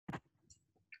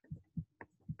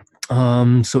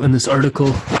So in this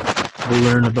article, we'll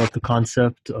learn about the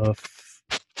concept of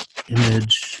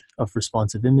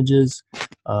responsive images,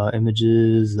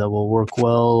 images that will work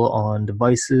well on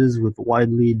devices with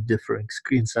widely differing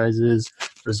screen sizes,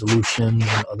 resolutions,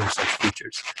 and other such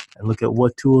features, and look at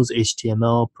what tools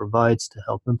HTML provides to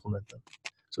help implement them.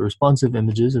 So responsive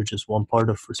images are just one part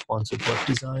of responsive web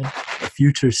design, a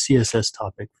future CSS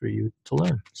topic for you to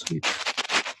learn. Sweet.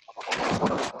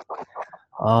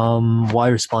 Why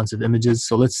responsive images?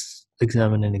 So let's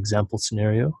examine an example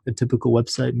scenario. A typical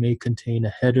website may contain a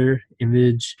header,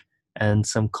 image, and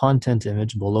some content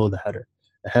image below the header.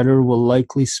 The header will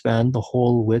likely span the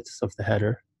whole width of the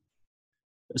header.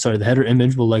 Sorry, the header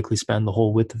image will likely span the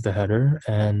whole width of the header,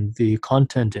 and the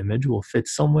content image will fit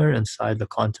somewhere inside the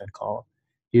content column.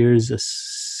 Here's a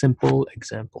simple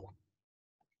example.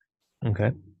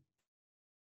 Okay.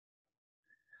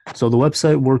 So the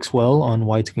website works well on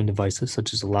widescreen devices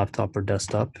such as a laptop or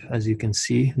desktop, as you can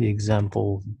see the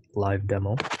example live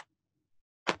demo.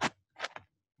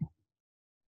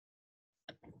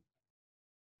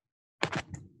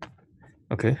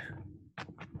 Okay,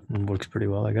 it works pretty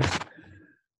well, I guess.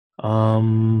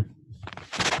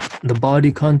 The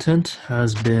body content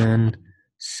has been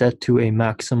set to a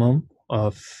maximum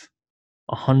of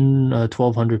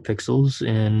 1200 pixels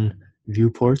in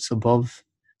viewports above.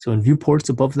 So in viewports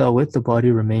above that width, the body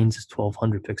remains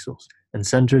 1200 pixels and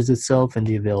centers itself in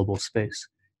the available space.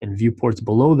 In viewports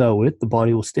below that width, the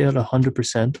body will stay at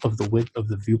 100% of the width of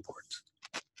the viewport.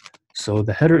 So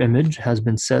the header image has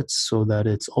been set so that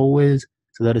its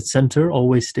center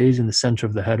always stays in the center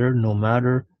of the header, no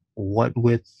matter what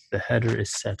width the header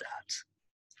is set at.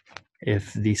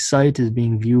 If the site is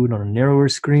being viewed on a narrower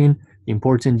screen, the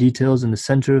important details in the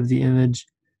center of the image,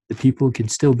 the people can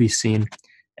still be seen,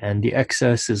 and the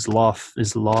excess is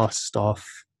lost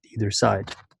off either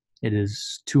side. It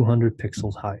is 200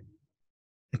 pixels high.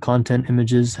 The content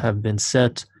images have been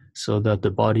set so that the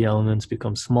body elements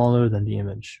become smaller than the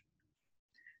image.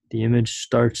 The image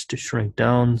starts to shrink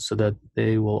down so that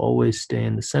they will always stay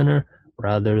in the center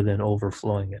rather than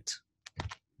overflowing it.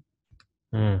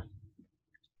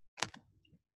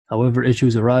 However,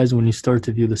 issues arise when you start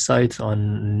to view the site on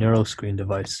a narrow screen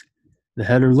device. The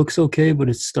header looks okay, but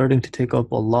it's starting to take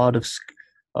up a lot of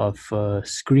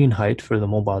screen height for the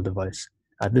mobile device.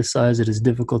 At this size, it is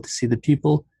difficult to see the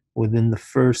people within the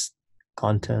first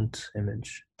content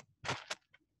image.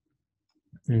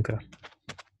 Okay.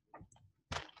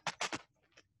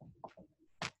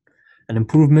 An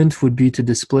improvement would be to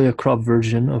display a cropped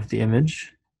version of the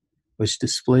image, which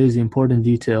displays the important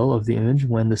detail of the image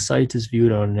when the site is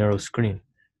viewed on a narrow screen.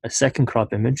 A second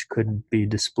crop image could be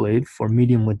displayed for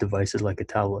medium width devices like a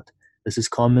tablet. This is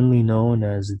commonly known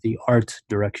as the art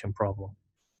direction problem.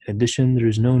 In addition, there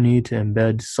is no need to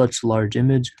embed such large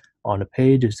image on a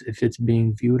page if it's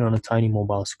being viewed on a tiny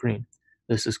mobile screen.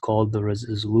 This is called the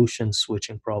resolution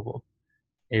switching problem.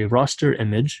 A raster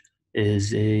image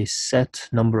is a set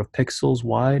number of pixels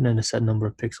wide and a set number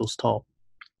of pixels tall.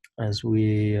 As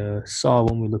we saw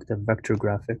when we looked at vector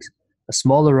graphics, a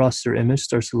smaller raster image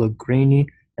starts to look grainy,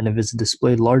 and if it's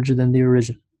displayed larger than the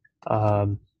original,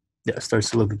 starts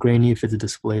to look grainy if it's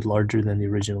displayed larger than the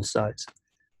original size.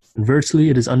 Conversely,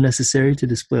 it is unnecessary to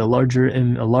display a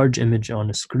large image on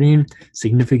a screen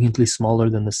significantly smaller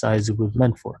than the size it was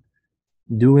meant for.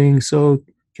 Doing so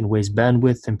can waste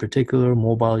bandwidth. In particular,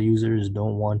 mobile users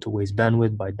don't want to waste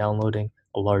bandwidth by downloading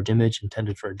a large image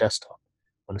intended for a desktop,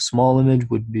 when a small image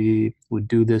would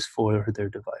do this for their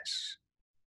device.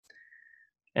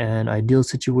 An ideal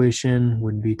situation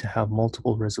would be to have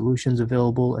multiple resolutions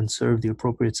available and serve the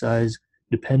appropriate size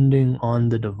depending on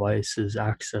the devices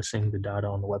accessing the data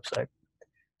on the website.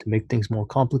 To make things more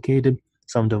complicated,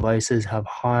 some devices have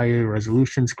higher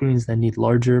resolution screens that need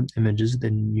larger images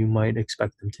than you might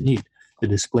expect them to need to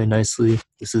display nicely.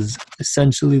 This is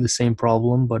essentially the same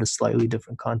problem, but a slightly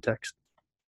different context.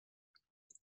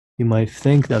 You might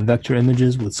think that vector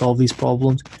images would solve these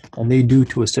problems, and they do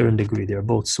to a certain degree. They are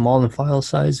both small in file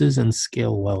sizes and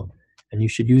scale well, and you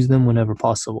should use them whenever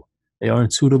possible. They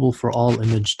aren't suitable for all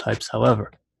image types,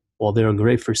 however. While they are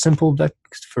great for simple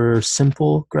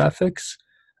graphics,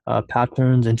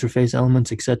 patterns, interface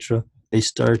elements, etc., they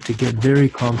start to get very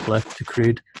complex to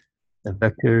create a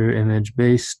vector image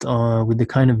based with the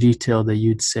kind of detail that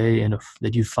you'd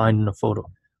find in a photo.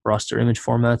 Raster image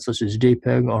formats such as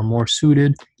JPEG are more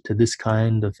suited to this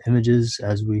kind of images,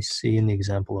 as we see in the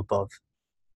example above.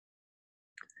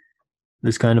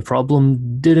 This kind of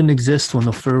problem didn't exist when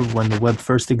the web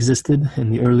first existed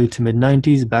in the early to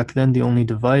mid-90s. Back then, the only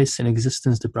device in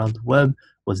existence to browse the web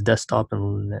was desktop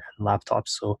and laptops,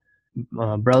 so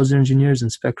browser engineers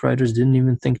and spec writers didn't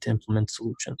even think to implement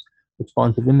solutions.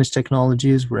 Responsive image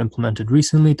technologies were implemented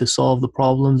recently to solve the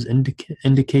problems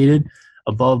indicated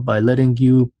above by letting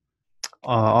you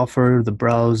offer the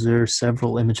browser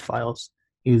several image files,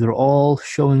 either all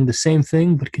showing the same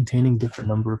thing but containing different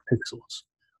number of pixels,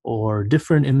 or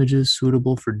different images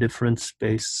suitable for different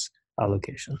space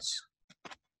allocations.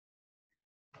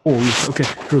 Oh, okay,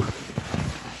 true.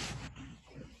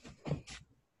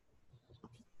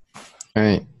 All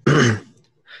right.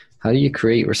 How do you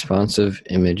create responsive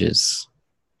images?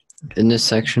 In this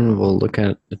section, we'll look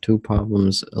at the two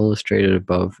problems illustrated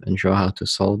above and show how to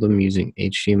solve them using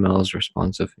HTML's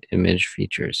responsive image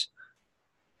features.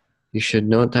 You should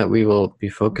note that we will be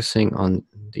focusing on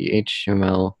the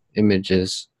HTML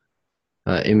image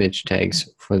tags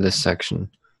for this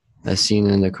section. As seen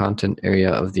in the content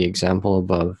area of the example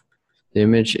above, the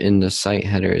image in the site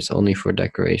header is only for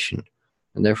decoration,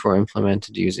 and therefore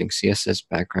implemented using CSS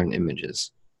background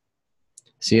images.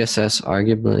 CSS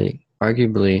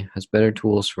arguably has better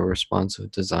tools for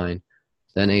responsive design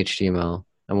than HTML,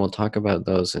 and we'll talk about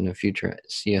those in a future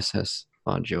CSS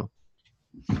module.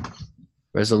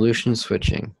 Resolution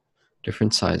switching,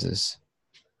 different sizes.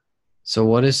 So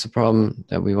what is the problem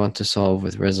that we want to solve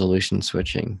with resolution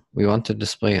switching? We want to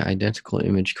display identical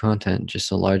image content,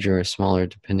 just a larger or smaller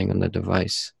depending on the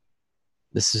device.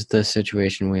 This is the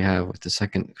situation we have with the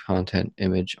second content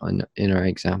image in our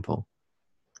example.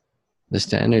 The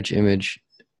standard image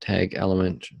tag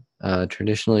element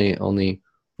traditionally only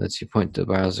lets you point the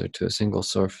browser to a single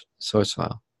source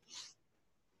file.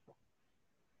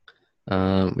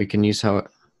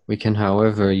 We can,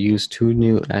 however, use two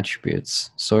new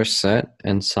attributes, source set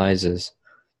and sizes,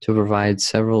 to provide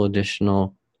several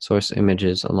additional source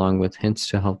images along with hints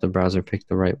to help the browser pick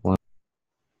the right one.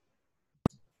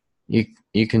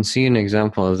 You can see an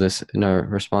example of this in our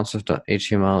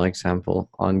responsive.html example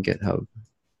on GitHub.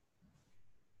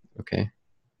 Okay.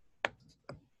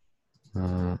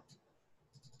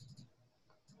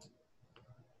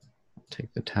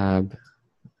 Take the tab.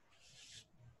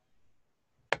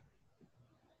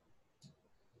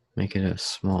 Make it a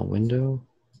small window.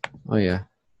 Oh yeah.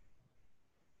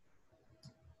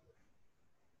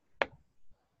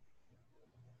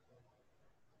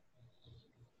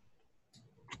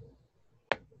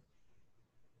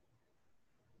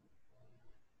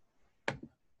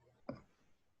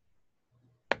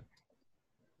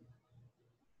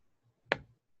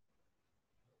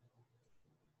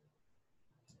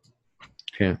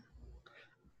 Okay.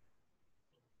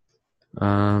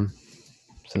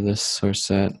 So this source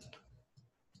set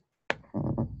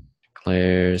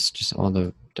declares just all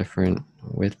the different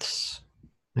widths,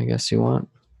 I guess you want.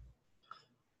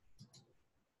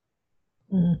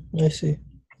 I see.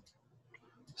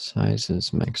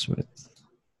 Sizes, max width.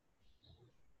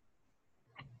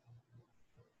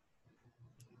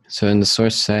 So in the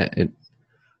source set, it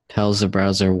tells the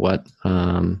browser what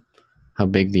how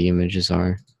big the images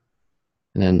are,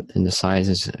 and then in the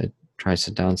sizes, it tries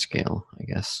to downscale, I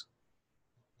guess.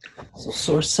 So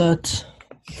source set.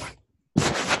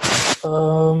 I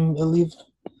leave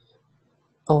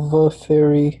Alva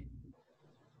Fairy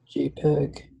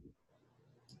JPEG.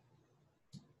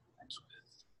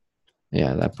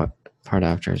 Yeah, that part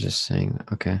after is just saying,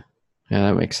 okay. Yeah,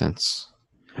 that makes sense.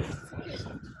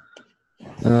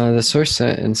 The source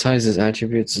set and sizes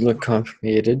attributes look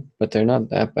complicated, but they're not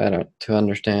that bad to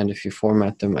understand if you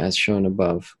format them as shown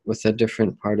above, with a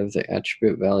different part of the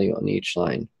attribute value on each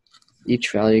line.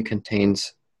 Each value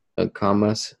contains a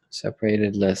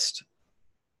comma-separated list,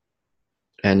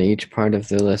 and each part of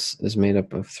the list is made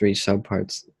up of 3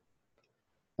 subparts.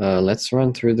 Let's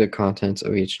run through the contents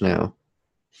of each now.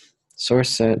 Source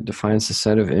set defines the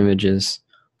set of images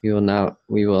we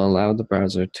will allow the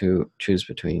browser to choose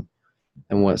between,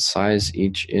 and what size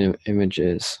each image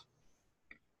is.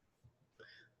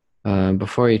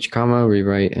 Before each comma, we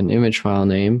write an image file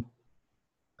name,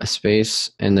 a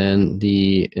space, and then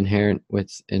the inherent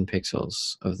width in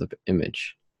pixels of the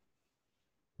image.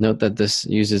 Note that this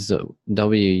uses the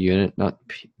W unit, not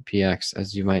px,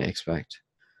 as you might expect.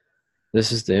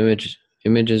 This is the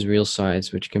image's real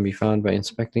size, which can be found by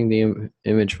inspecting the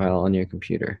image file on your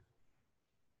computer.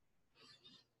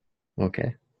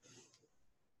 Okay.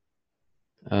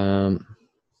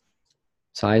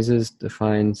 Sizes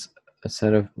defines a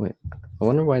set of, wait, I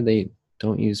wonder why they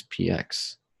don't use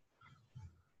px.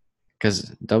 Because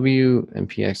W and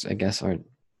px, I guess, are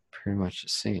pretty much the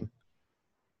same.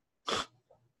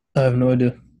 I have no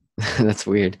idea. That's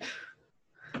weird.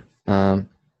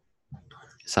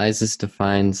 Sizes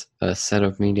defines a set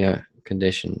of media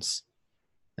conditions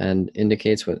and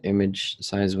indicates what image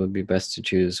size would be best to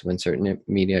choose when certain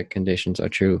media conditions are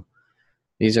true.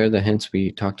 These are the hints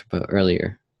we talked about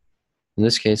earlier. In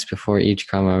this case, before each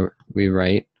comma, we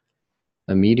write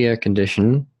a media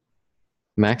condition,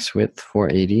 max width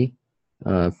 480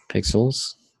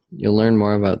 pixels. You'll learn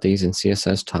more about these in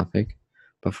CSS topic,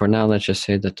 but for now, let's just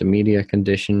say that the media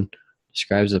condition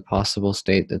describes a possible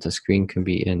state that the screen can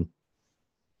be in.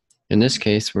 In this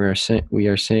case, we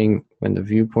are saying when the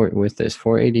viewport width is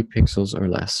 480 pixels or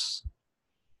less.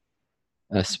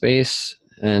 A space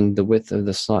and the width of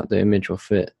the slot the image will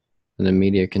fit, and the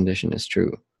media condition is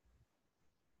true.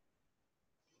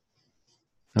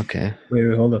 Okay.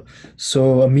 Wait, hold up.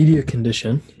 So a media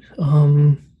condition.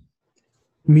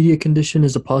 Media condition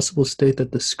is a possible state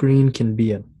that the screen can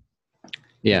be in.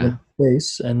 Yeah.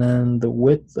 Space, and then the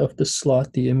width of the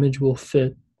slot the image will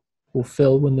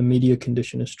fill when the media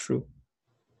condition is true.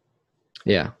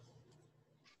 Yeah.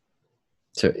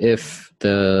 So if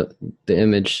the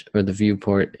image or the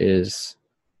viewport is,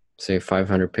 say,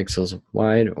 500 pixels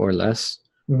wide or less,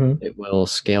 it will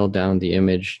scale down the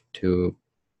image to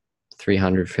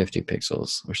 350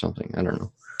 pixels or something. I don't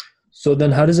know. So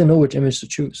then how does it know which image to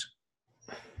choose?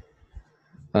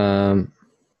 Are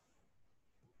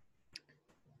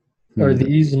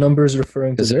these numbers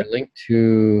referring to they're linked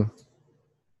to...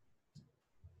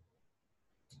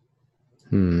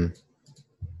 Good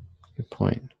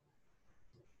point.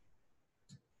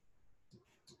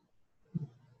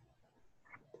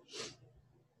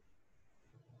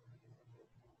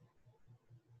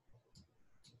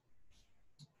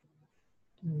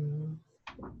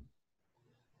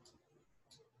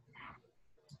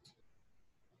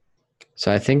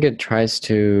 So I think it tries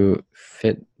to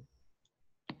fit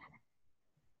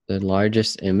the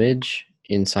largest image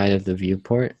inside of the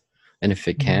viewport, and if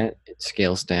it can't, it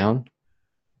scales down.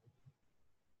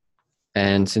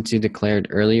 And since you declared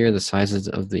earlier the sizes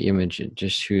of the image, it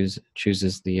just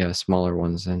chooses the smaller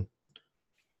ones then.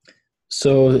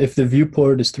 So if the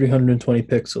viewport is 320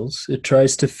 pixels, it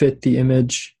tries to fit the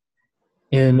image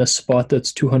in a spot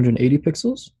that's 280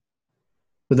 pixels?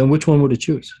 But then which one would it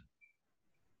choose?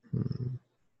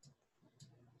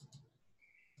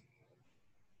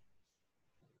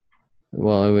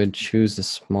 Well, it would choose the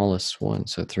smallest one,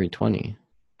 so 320.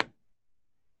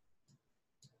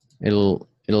 It'll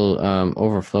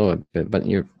overflow a bit, but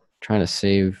you're trying to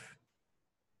save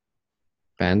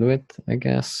bandwidth, I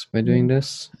guess, by doing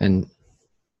this. And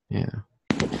yeah.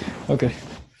 Okay.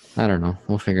 I don't know.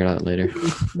 We'll figure it out later.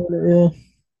 Yeah.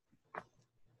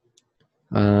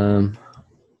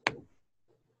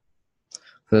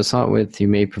 For the slot width, you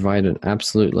may provide an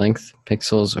absolute length,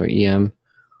 pixels, or EM,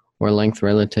 or length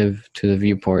relative to the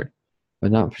viewport,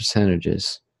 but not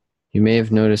percentages. You may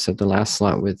have noticed that the last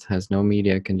slot width has no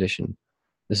media condition.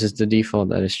 This is the default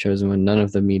that is chosen when none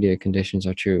of the media conditions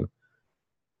are true.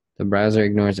 The browser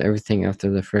ignores everything after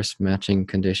the first matching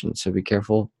condition, so be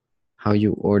careful how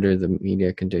you order the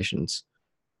media conditions.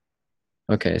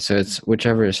 Okay, so it's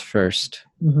whichever is first.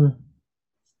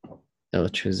 It'll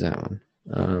choose that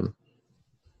one.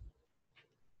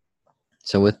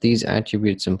 So with these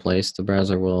attributes in place, the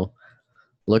browser will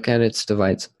look at its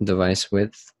device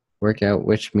width, work out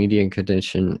which media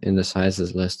condition in the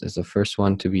sizes list is the first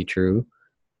one to be true,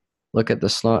 look at the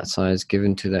slot size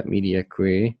given to that media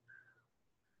query,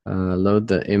 load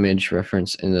the image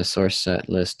reference in the source set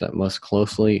list that most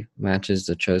closely matches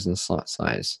the chosen slot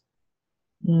size.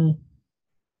 And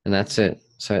that's it.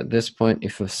 So at this point,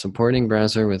 if a supporting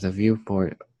browser with a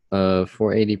viewport of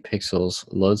 480 pixels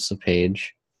loads the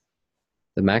page,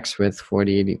 the max width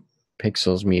 480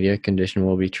 pixels media condition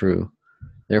will be true.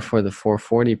 Therefore, the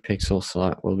 440 pixel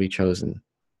slot will be chosen.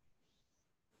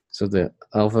 So the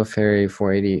Alpha Fairy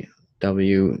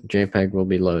 480W JPEG will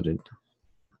be loaded,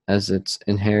 as its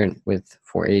inherent width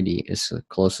 480 is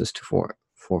closest to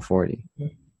 440.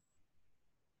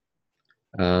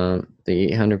 The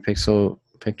 800 pixel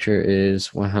picture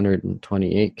is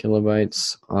 128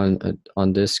 kilobytes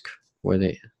on disk, where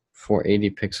the 480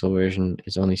 pixel version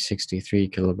is only 63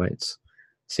 kilobytes,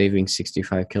 saving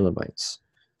 65 kilobytes.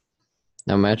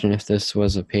 Now imagine if this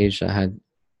was a page that had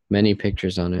many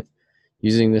pictures on it.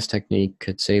 Using this technique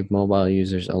could save mobile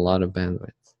users a lot of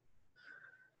bandwidth.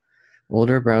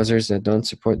 Older browsers that don't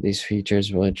support these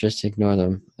features will just ignore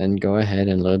them and go ahead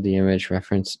and load the image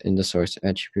reference in the source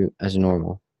attribute as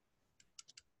normal.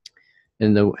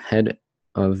 In the head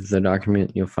of the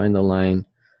document, you'll find the line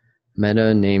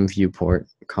meta name viewport,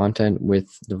 content with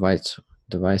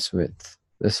device width.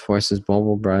 This forces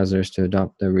mobile browsers to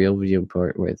adopt the real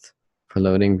viewport width for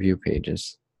loading view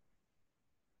pages.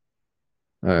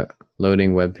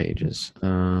 Loading web pages.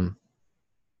 Some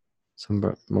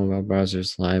mobile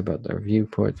browsers lie about their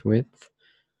viewport width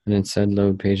and instead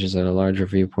load pages at a larger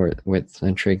viewport width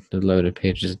and shrink the loaded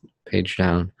page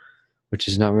down, which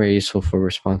is not very useful for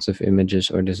responsive images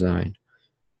or design.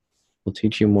 We'll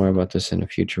teach you more about this in a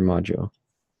future module.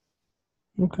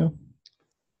 Okay. All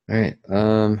right.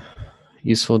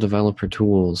 Useful developer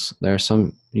tools. There are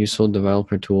some useful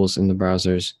developer tools in the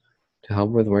browsers to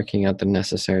help with working out the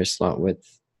necessary slot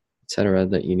width, etc.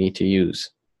 that you need to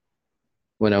use.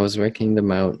 When I was working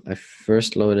them out, I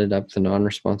first loaded up the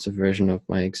non-responsive version of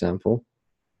my example,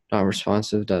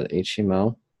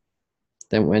 notresponsive.html,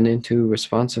 then went into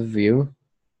responsive view,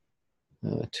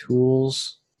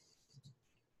 tools,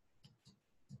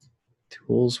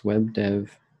 web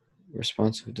dev,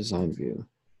 responsive design view.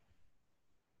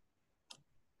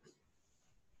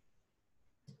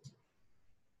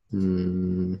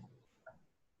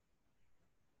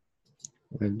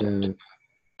 Web dev.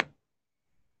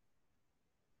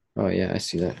 Oh yeah, I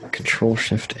see that.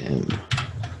 Control-Shift-M.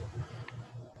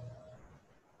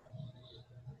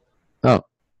 Oh,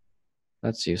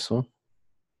 that's useful.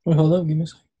 Wait, hold up. Give me a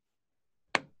second.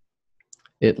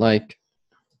 It like,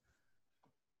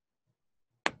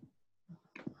 I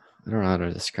don't know how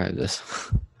to describe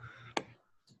this.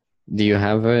 Do you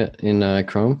have it in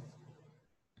Chrome?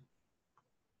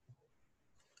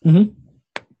 Mm-hmm.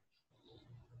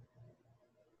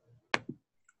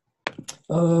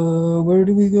 Where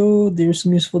do we go? There's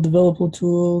some useful developer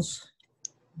tools.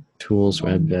 Tools,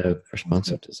 web dev,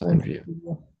 responsive design view.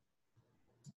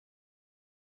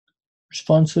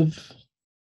 Responsive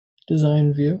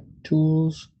design view,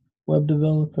 tools, web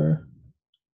developer.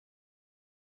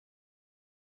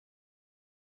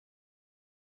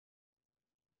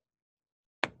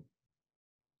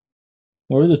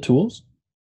 What are the tools?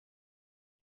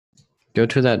 Go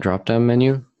to that drop-down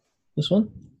menu. This one?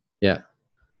 Yeah.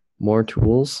 More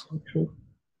tools. True.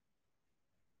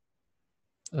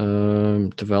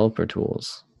 Developer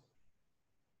tools.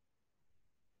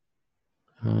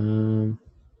 And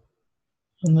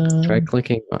then Try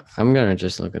clicking. I'm gonna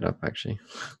just look it up actually.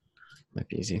 Might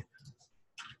be easy.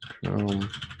 Chrome.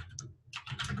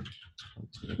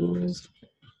 tools,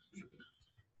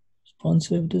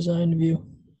 responsive design view.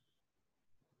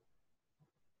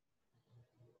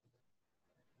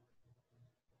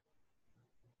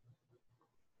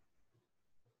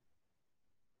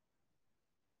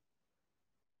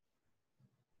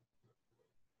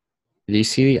 Do you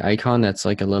see the icon that's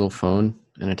like a little phone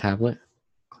and a tablet?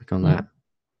 Click on that.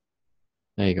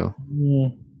 There you go.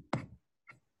 Mm.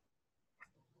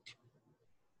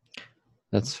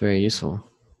 That's very useful.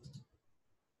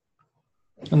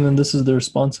 And then this is the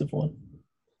responsive one.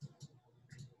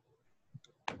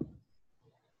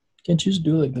 Can't you just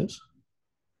do it like this?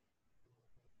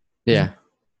 Yeah.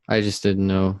 I just didn't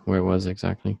know where it was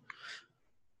exactly.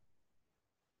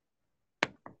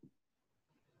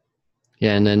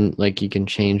 Yeah, and then like you can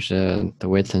change the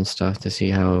width and stuff to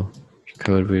see how your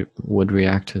code would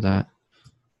react to that.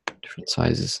 Different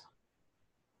sizes.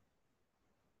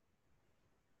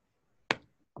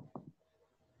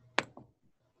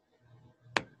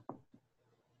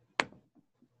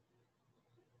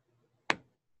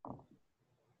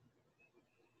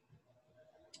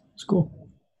 It's cool.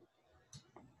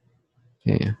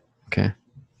 Yeah. Okay.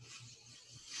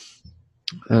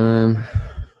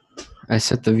 I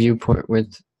set the viewport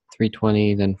width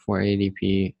 320, then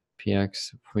 480p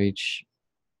px for each.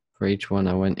 For each one,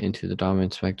 I went into the DOM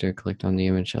inspector, clicked on the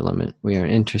image element we are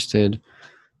interested,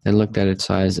 and looked at its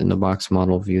size in the box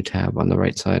model view tab on the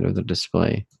right side of the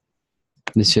display.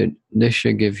 This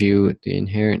should give you the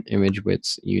inherent image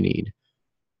widths you need.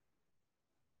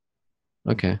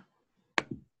 Okay.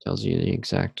 Tells you the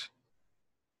exact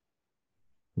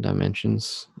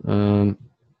dimensions.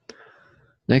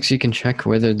 Next, you can check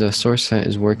whether the source set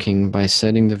is working by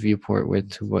setting the viewport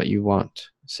width to what you want.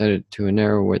 Set it to a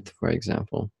narrow width, for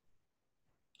example.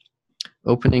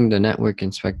 Opening the network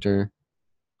inspector,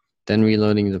 then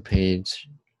reloading the page.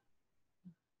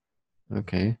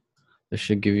 Okay. This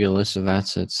should give you a list of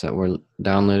assets that were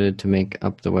downloaded to make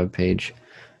up the web page.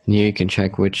 And here you can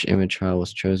check which image file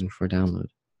was chosen for download.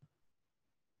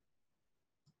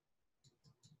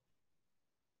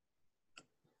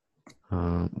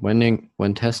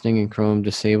 When testing in Chrome,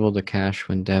 disable the cache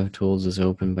when DevTools is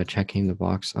open by checking the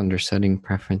box under Setting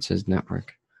Preferences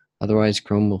Network. Otherwise,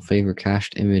 Chrome will favor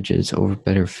cached images over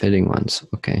better fitting ones.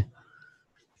 Okay.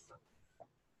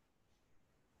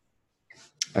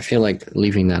 I feel like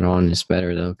leaving that on is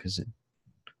better though, because it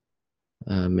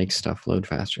makes stuff load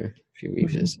faster if you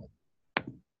leave this.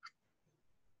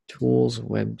 Tools,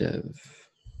 web dev.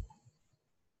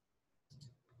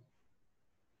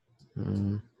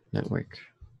 Network.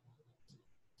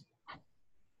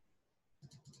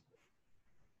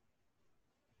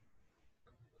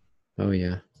 Oh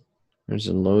yeah. There's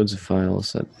loads of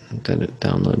files that it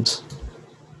downloads.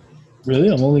 Really?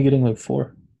 I'm only getting like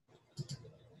 4.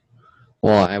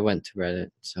 Well, I went to Reddit,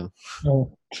 so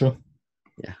Oh, true.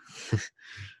 yeah.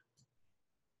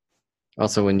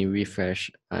 Also, when you refresh,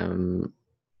 I'm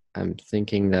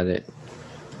thinking that it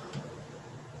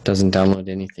doesn't download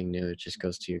anything new. It just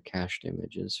goes to your cached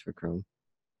images for Chrome.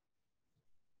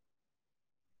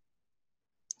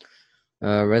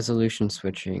 Resolution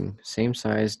switching. Same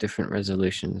size, different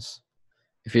resolutions.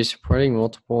 If you're supporting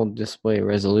multiple display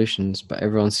resolutions, but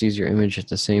everyone sees your image at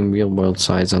the same real-world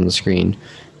size on the screen,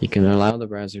 you can allow the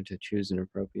browser to choose an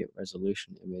appropriate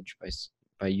resolution image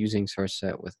by using source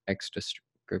set with X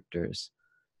descriptors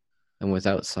and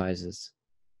without sizes.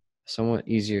 Somewhat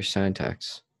easier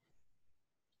syntax.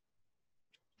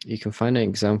 You can find an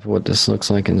example of what this looks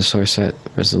like in the source set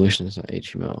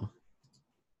resolutions.html.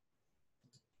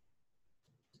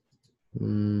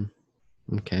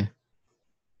 Okay.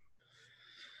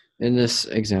 In this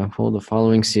example, the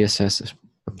following CSS is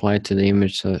applied to the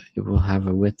image so it will have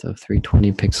a width of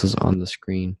 320 pixels on the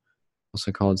screen,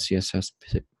 also called CSS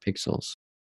pixels.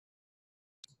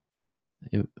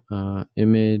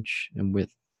 Image and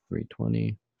width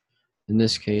 320. In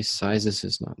this case, sizes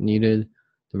is not needed.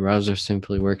 The browser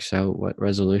simply works out what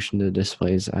resolution the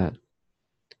display is at.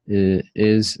 It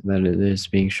is that it is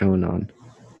being shown on,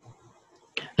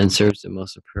 and serves the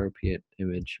most appropriate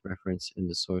image reference in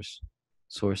the source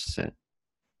set.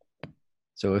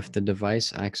 So if the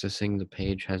device accessing the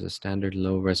page has a standard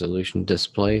low resolution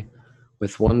display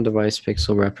with one device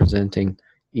pixel representing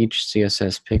each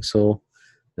CSS pixel,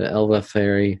 the Elva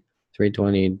Fairy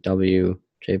 320W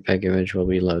JPEG image will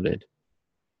be loaded.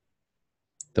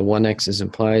 The 1x is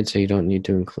implied, so you don't need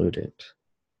to include it.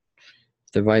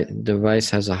 The device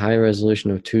has a high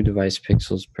resolution of 2 device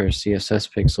pixels per CSS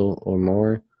pixel or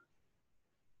more.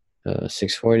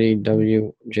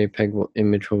 640W JPEG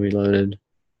image will be loaded.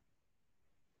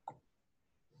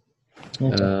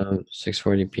 Okay.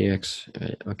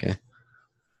 640px. Okay.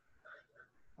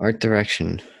 Art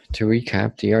direction. To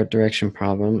recap, the art direction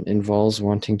problem involves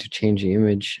wanting to change the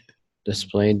image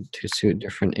displayed to suit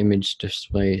different image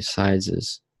display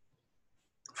sizes.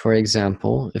 For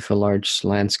example, if a large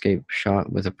landscape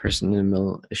shot with a person in the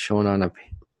middle is shown on a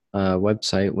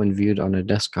website when viewed on a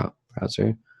desktop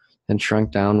browser, and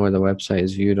shrunk down where the website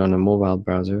is viewed on a mobile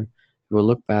browser, it will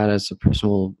look bad as the person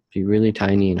will be really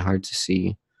tiny and hard to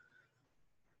see.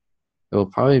 It will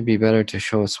probably be better to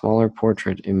show a smaller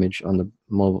portrait image on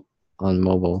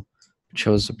mobile, which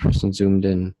shows the person zoomed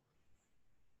in.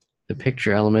 The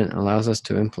picture element allows us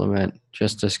to implement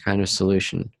just this kind of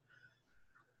solution.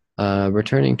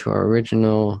 Returning to our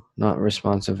original not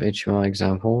responsive HTML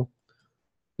example,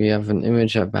 we have an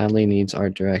image that badly needs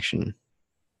art direction.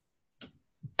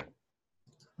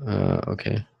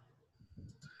 Okay.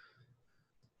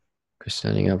 Chris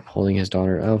standing up, holding his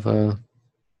daughter Elva.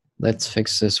 Let's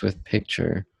fix this with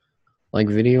picture. Like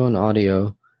video and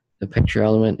audio, the picture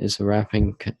element is a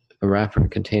wrapper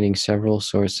containing several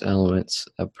source elements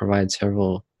that provide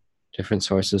several different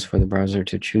sources for the browser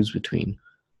to choose between,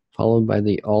 followed by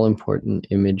the all-important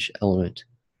image element.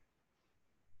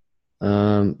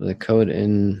 The code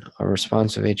in our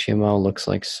responsive HTML looks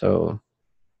like so.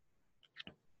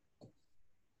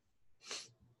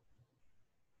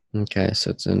 Okay,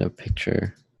 so it's in a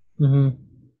picture. Mm-hmm.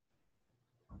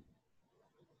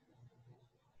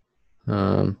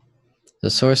 The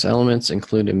source elements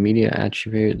include a media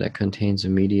attribute that contains a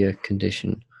media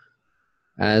condition.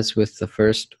 As with the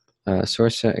first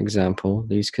source set example,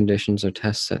 these conditions are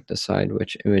tests that decide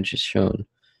which image is shown.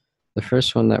 The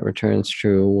first one that returns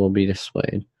true will be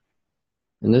displayed.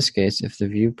 In this case, if the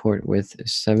viewport width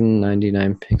is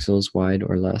 799 pixels wide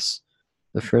or less,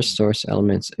 the first source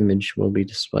element's image will be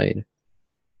displayed.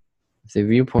 If the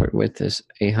viewport width is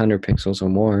 800 pixels or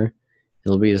more,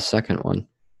 it'll be the second one.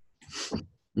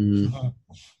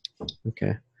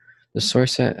 Okay. The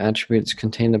source set attributes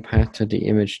contain the path to the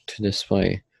image to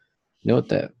display. Note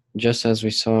that just as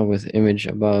we saw with image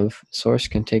above, source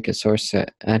can take a source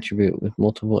set attribute with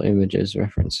multiple images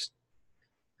referenced,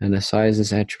 and the size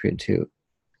is attribute too.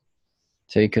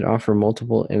 So you could offer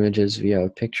multiple images via a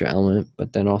picture element,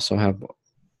 but then also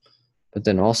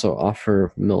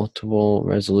offer multiple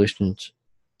resolutions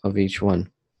of each one.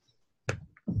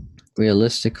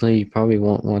 Realistically, you probably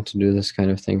won't want to do this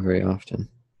kind of thing very often.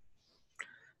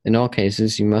 In all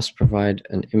cases, you must provide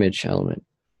an image element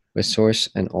with source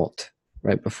and alt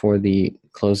right before the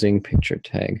closing picture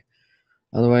tag.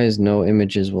 Otherwise, no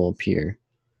images will appear.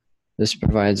 This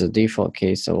provides a default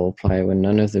case that will apply when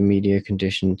none of the media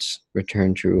conditions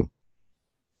return true.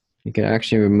 You can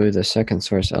actually remove the second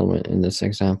source element in this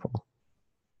example.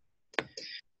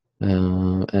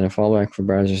 and a fallback for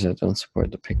browsers that don't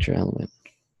support the picture element.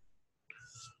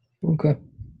 Okay.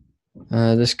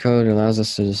 This code allows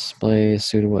us to display a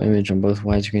suitable image on both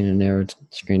widescreen and narrowed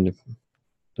screen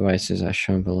devices as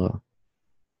shown below.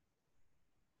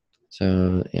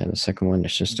 So yeah, the second one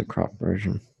is just a crop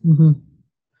version. Mm-hmm.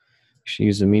 You should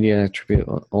use the media attribute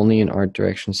only in art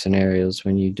direction scenarios.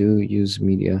 When you do use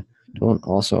media, don't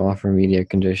also offer media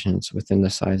conditions within the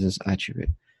sizes attribute.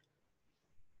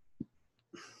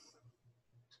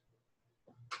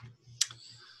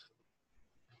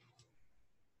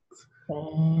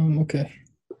 Okay.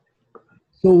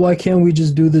 So why can't we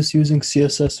just do this using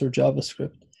CSS or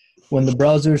JavaScript? When the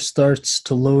browser starts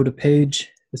to load a page,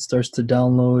 it starts to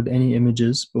download any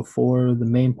images before the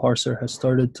main parser has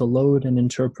started to load and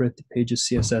interpret the page's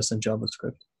CSS and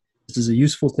JavaScript. This is a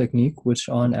useful technique which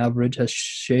on average has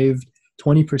shaved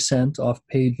 20% off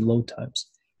page load times.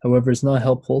 However, it's not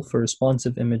helpful for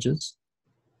responsive images.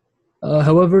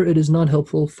 However, it is not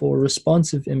helpful for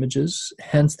responsive images,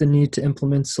 hence the need to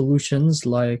implement solutions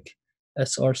like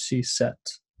src set.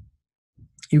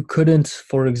 You couldn't,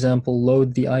 for example,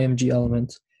 load the img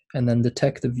element and then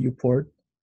detect the viewport,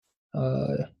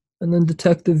 width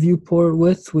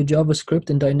with JavaScript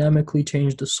and dynamically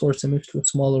change the source image to a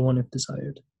smaller one if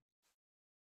desired.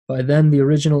 By then, the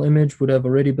original image would have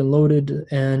already been loaded,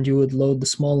 and you would load the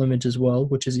small image as well,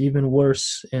 which is even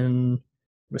worse in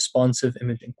responsive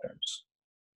imaging terms.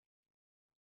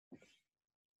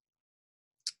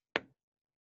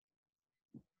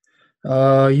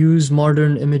 Use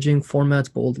modern imaging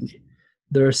formats boldly.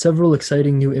 There are several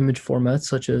exciting new image formats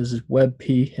such as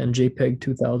WebP and JPEG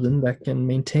 2000 that can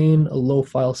maintain a low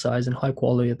file size and high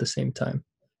quality at the same time.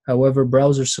 However,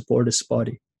 browser support is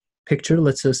spotty. Picture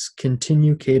lets us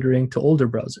continue catering to older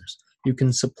browsers. You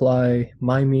can supply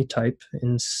MyMe type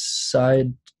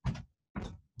inside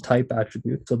type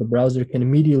attribute so the browser can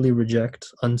immediately reject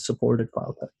unsupported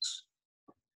file types.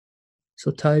 So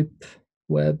type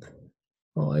web.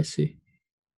 Oh, I see.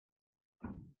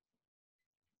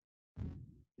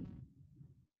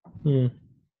 Do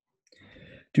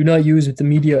not use the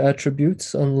media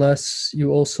attributes unless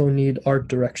you also need art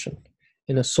direction.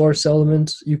 In a source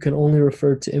element, you can only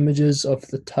refer to images of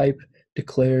the type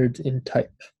declared in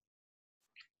type.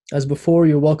 As before,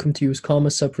 you're welcome to use comma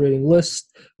separating lists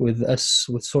with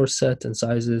source set and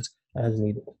sizes as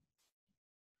needed.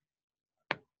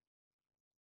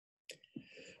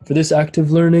 For this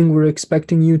active learning, we're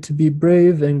expecting you to be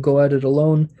brave and go at it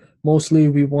alone. Mostly,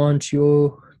 we want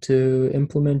you to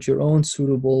implement your own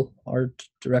suitable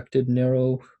art-directed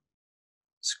narrow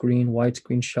screen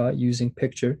widescreen shot using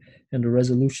picture and a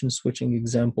resolution switching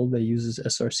example that uses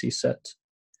src set.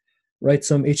 Write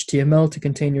some HTML to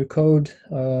contain your code.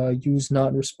 Use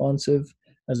not responsive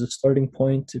as a starting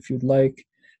point if you'd like.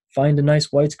 Find a nice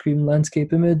widescreen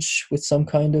landscape image with some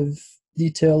kind of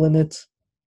detail in it.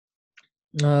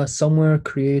 Somewhere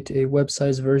create a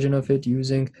web-size version of it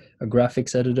using a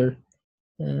graphics editor.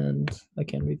 And I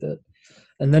can't read that.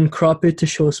 And then crop it to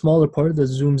show a smaller part that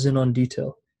zooms in on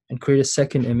detail. And create a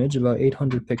second image about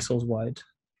 800 pixels wide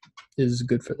is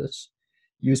good for this.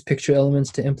 Use picture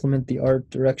elements to implement the art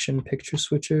direction picture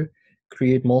switcher.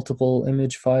 Create multiple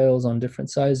image files on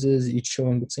different sizes, each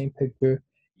showing the same picture.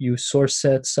 Use source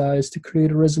set size to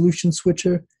create a resolution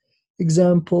switcher.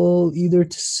 Example, either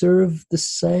to serve the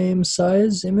same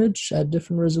size image at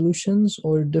different resolutions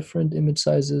or different image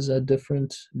sizes at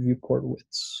different viewport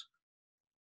widths.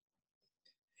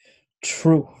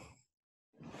 True.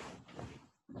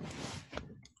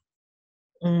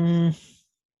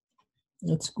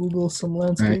 Let's Google some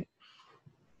landscape.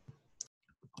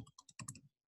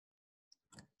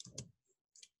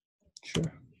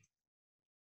 Sure.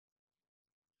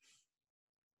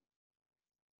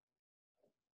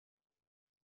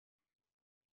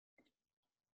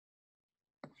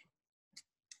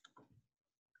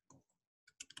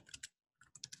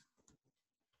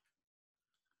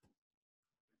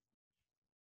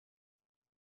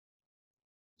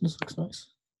 This looks nice.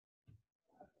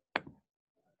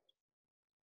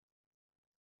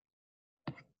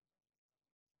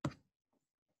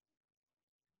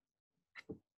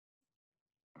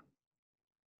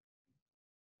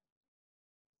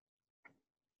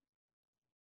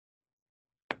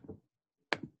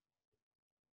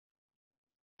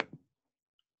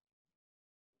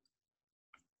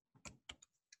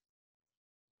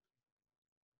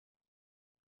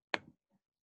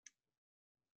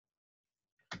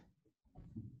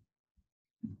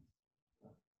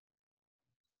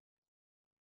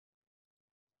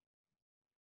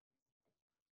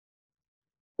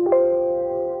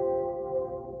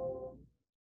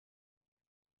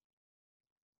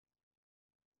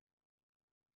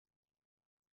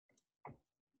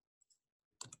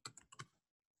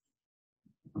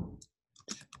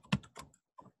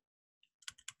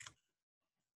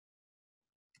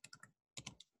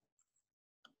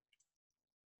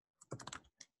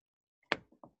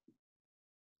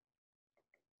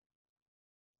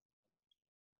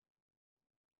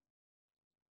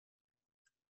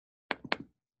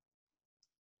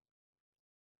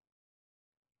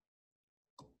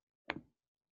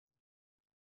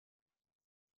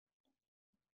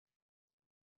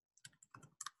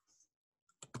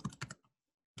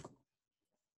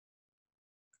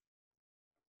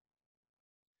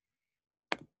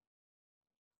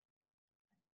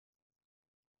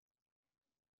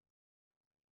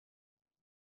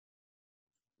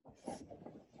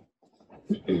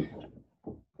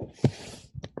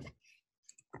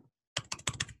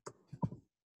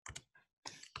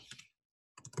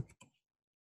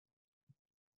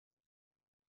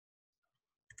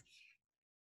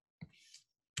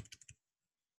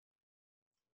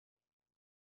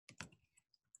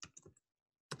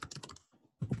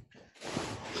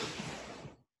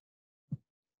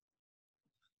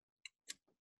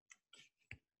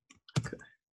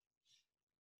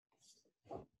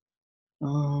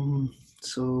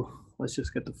 So let's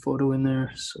just get the photo in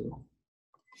there. So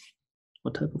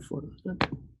what type of photo is that?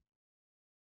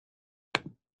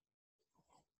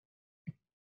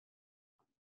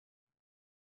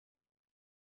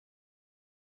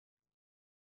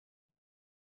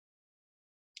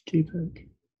 JPEG.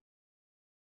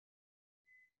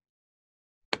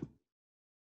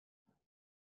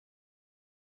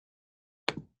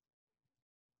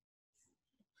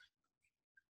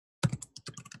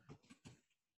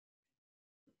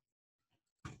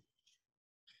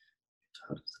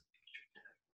 How does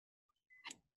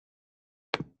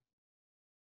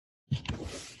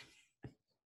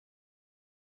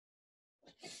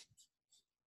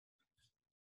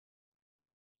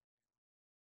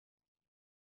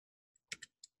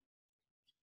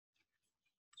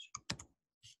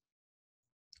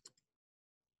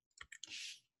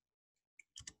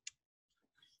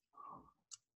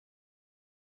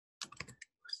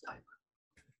this type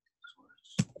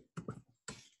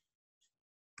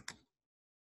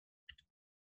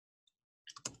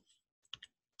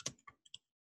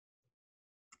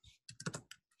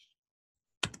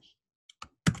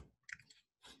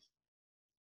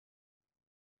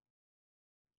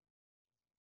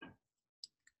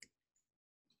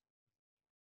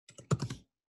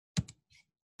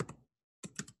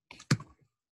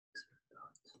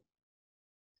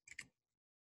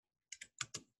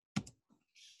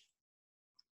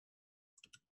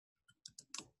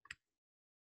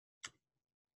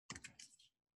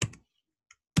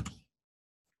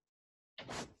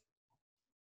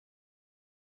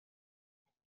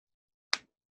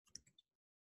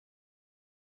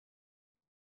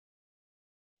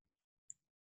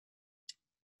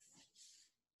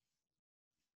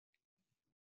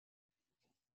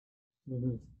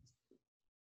Mm-hmm.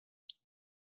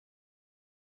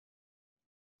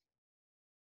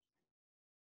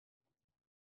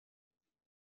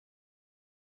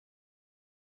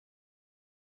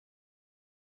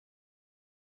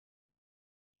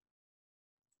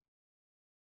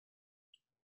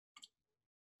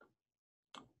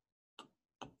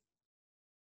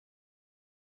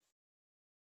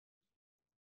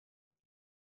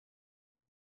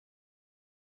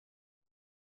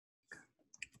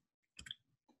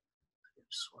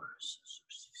 Sources or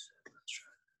CSS. Let's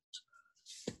try.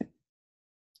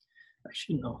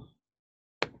 Actually, no.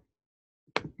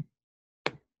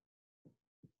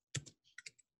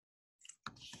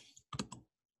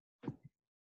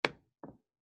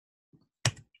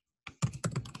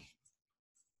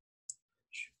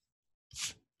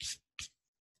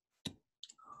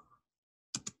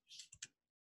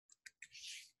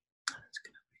 That's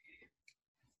gonna be.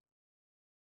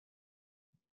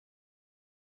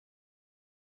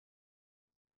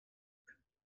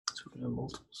 So we're gonna have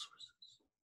multiple sources.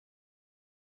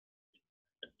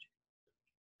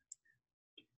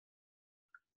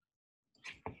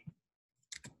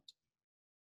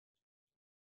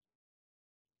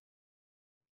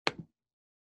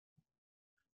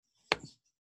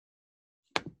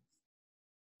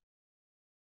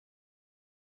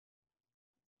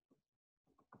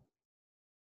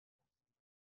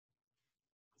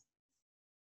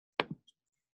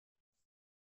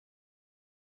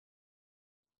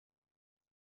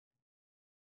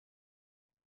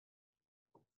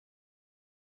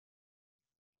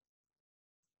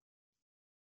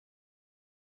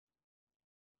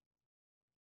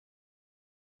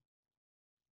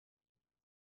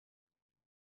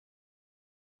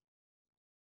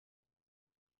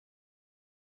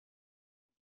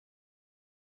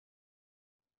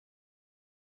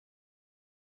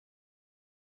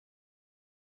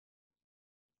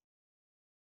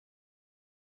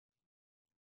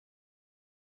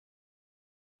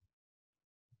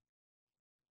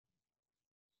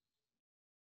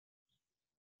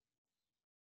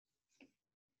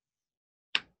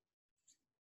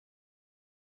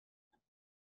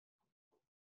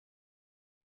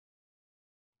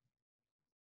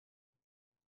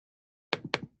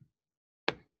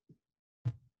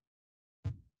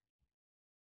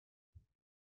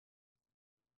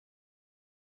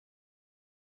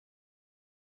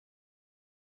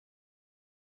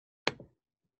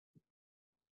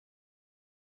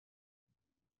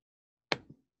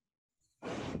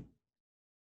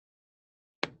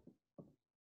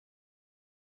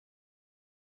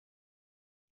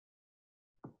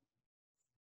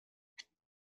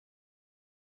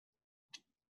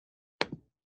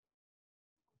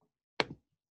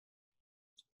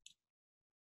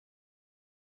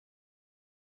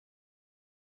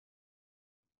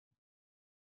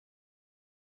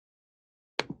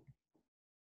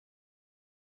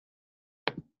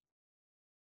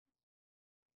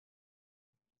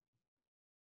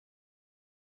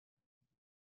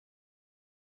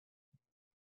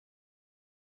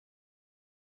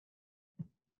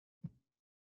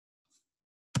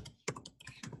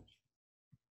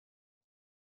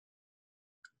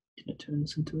 Can I turn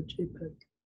this into a JPEG?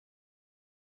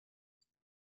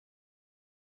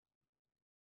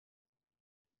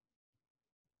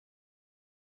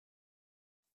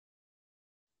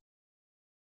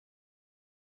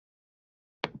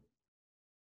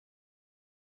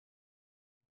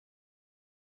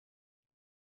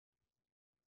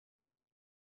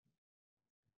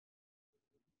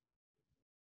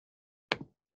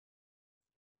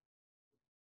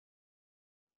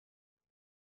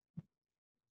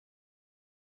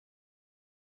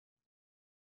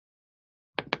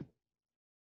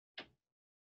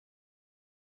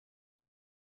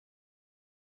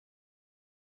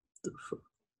 The fuck?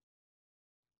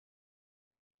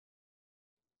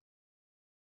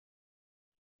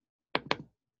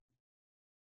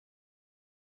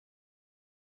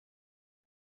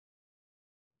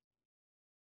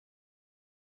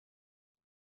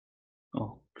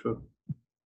 Oh, true.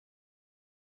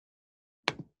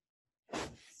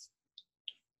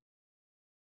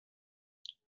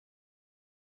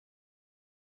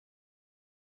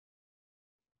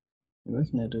 Maybe I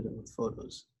can edit it with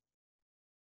photos.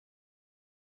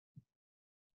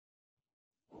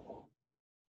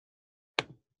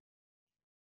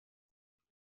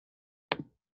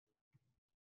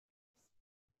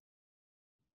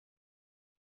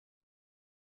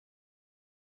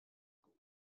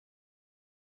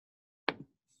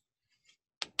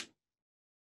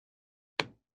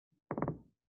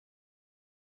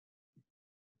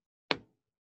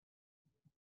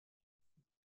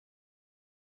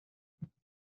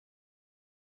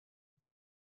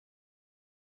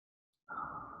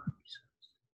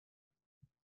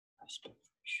 Aspect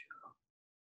ratio.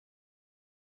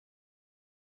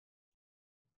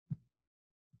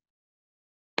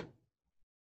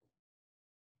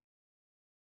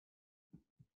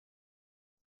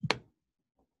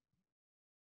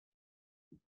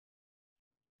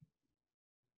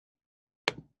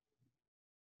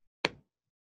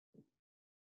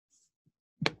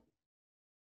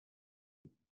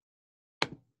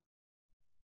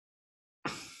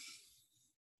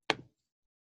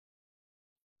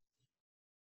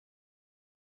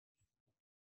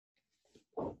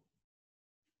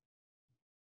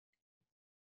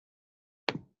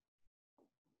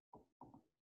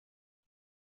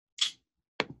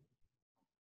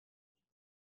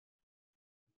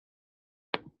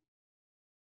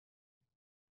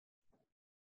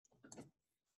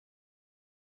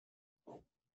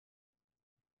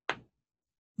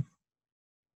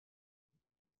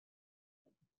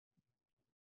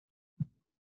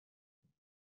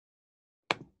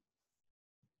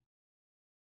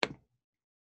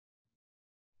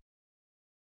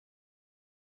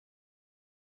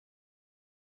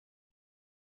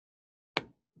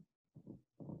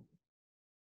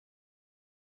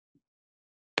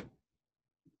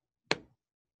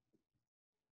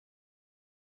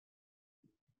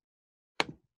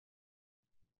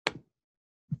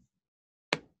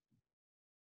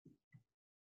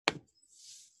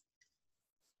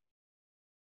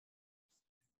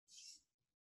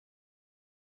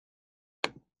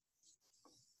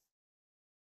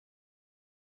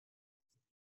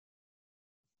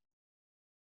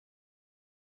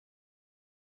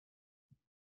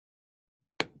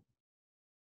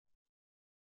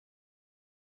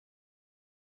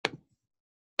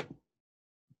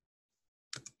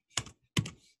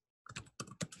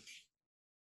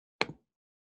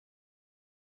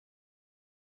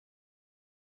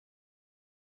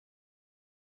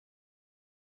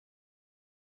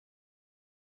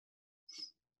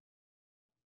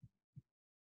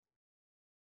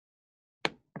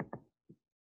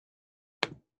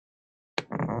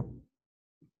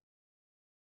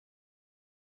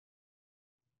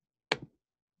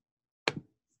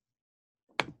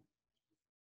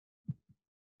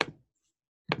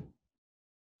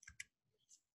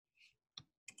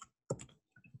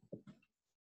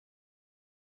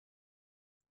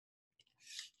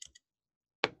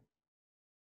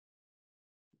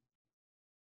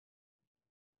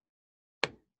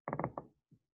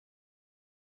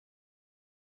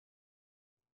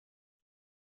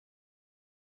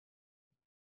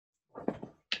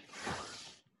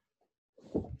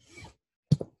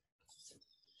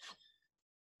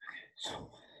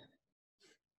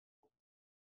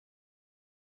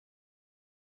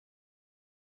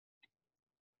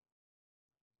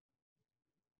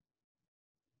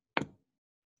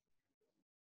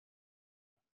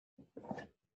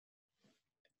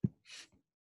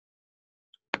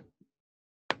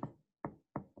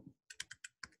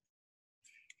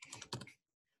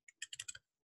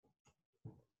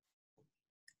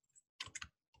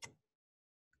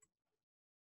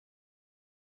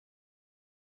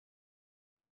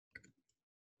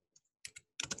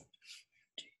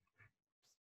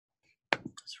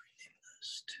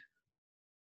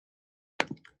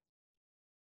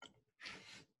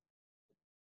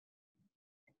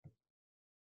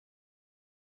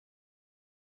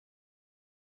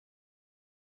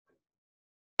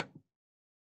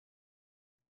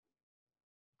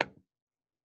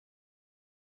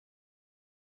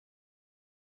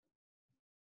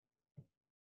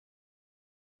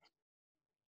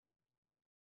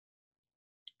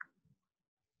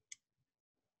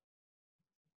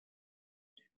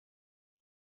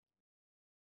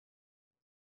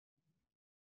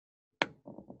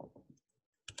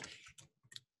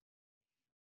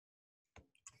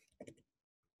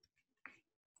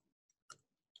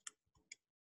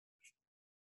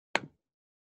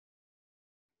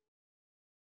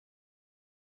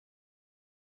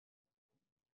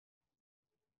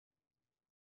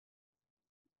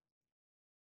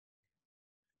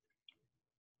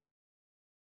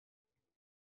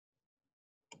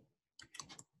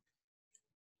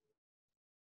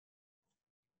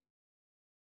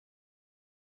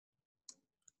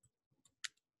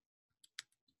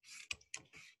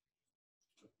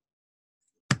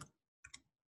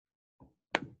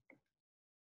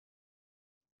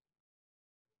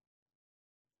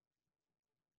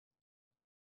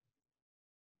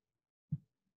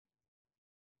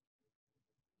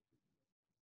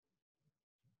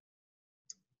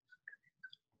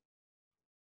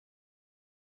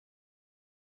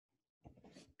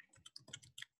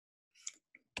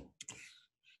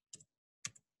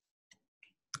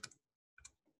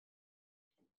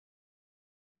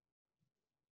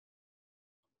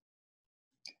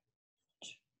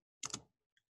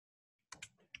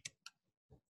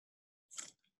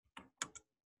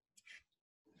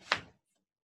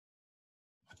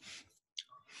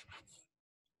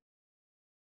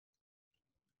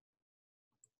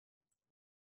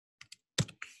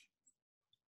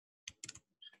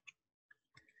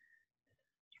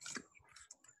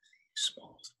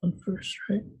 first,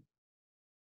 right?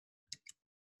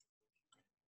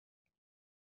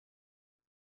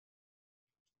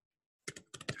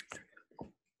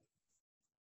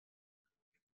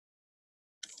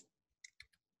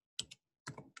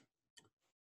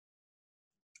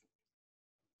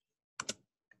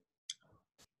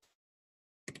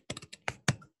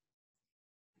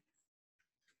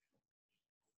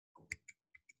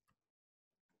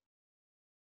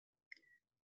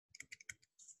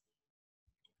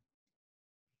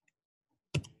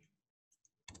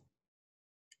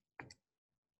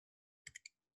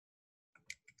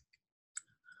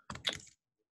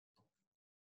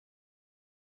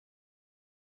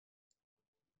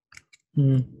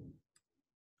 Hmm.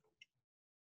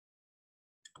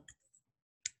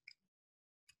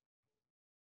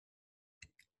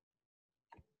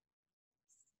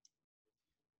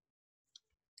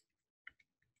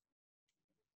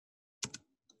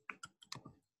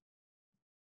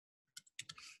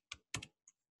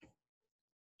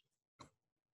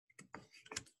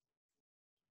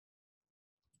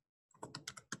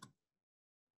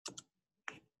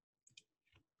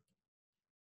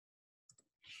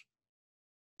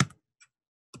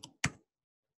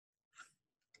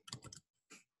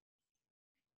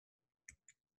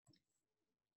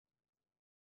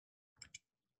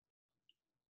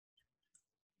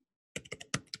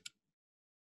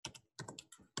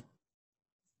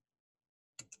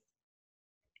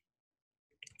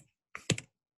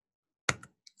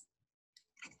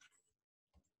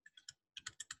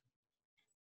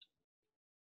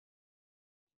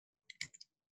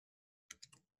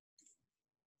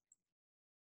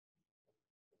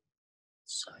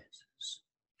 Sizes.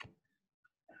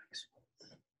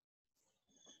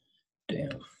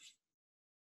 Damn.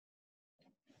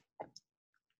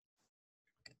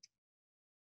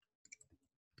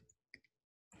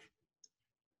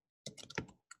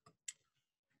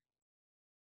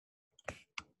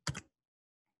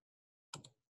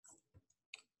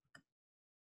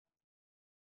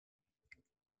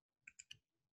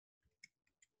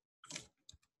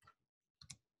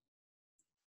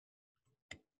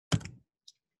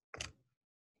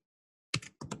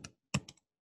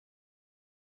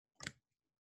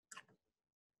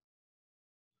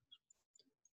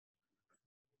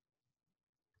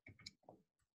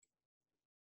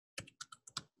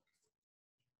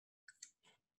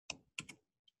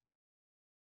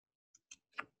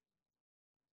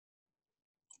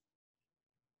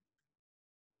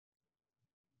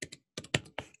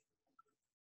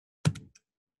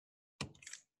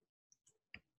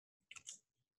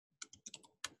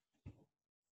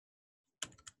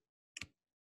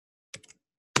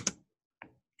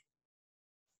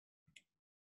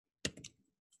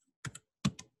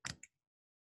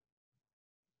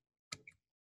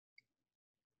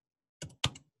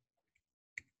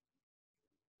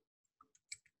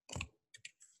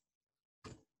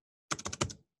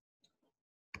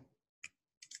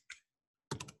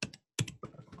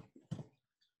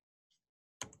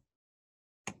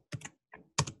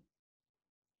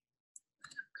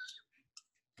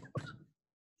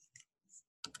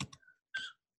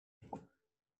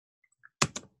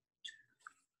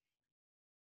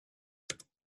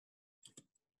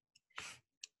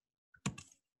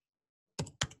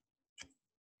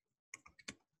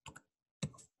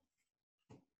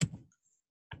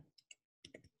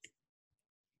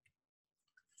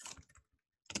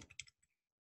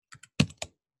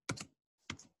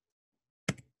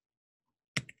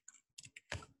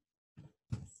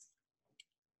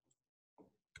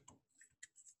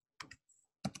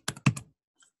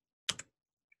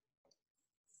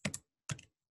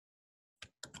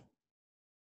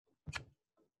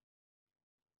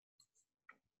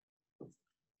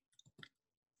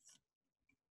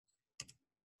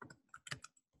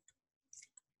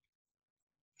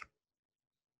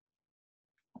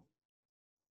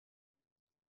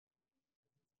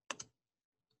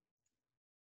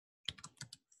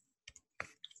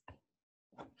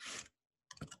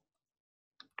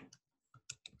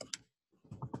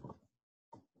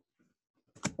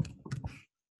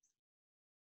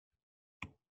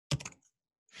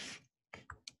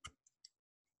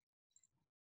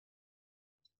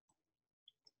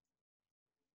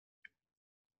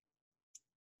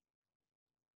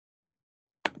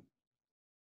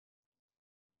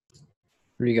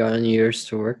 You got any years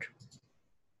to work?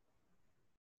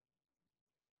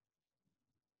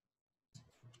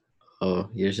 Oh,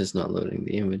 yours is not loading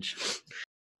the image.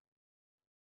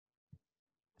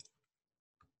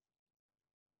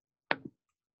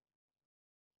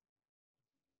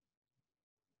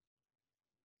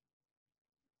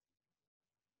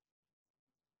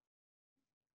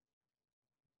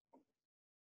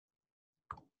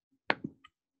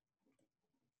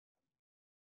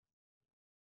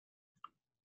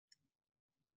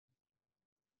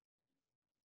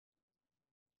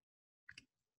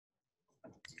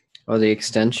 Oh, the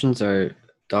extensions are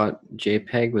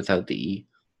 .jpeg without the E,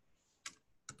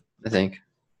 I think,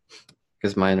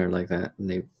 because mine are like that, and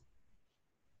they.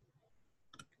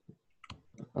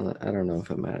 I don't know if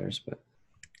it matters, but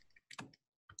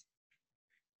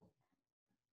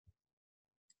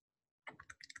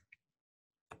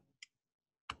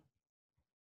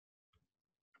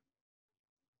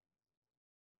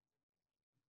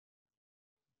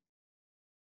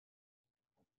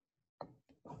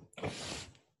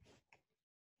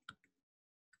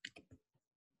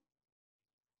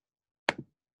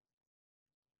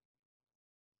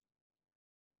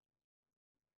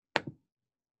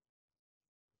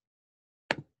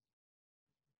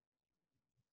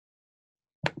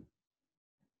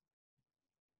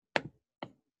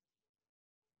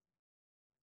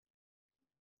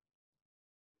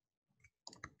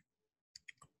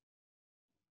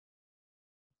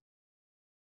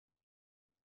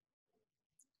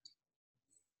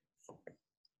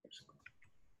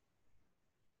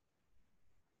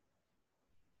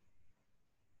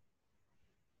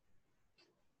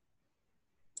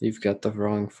you've got the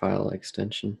wrong file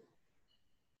extension.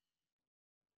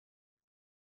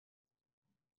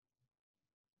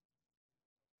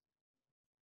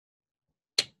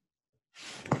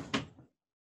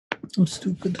 I'm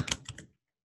stupid.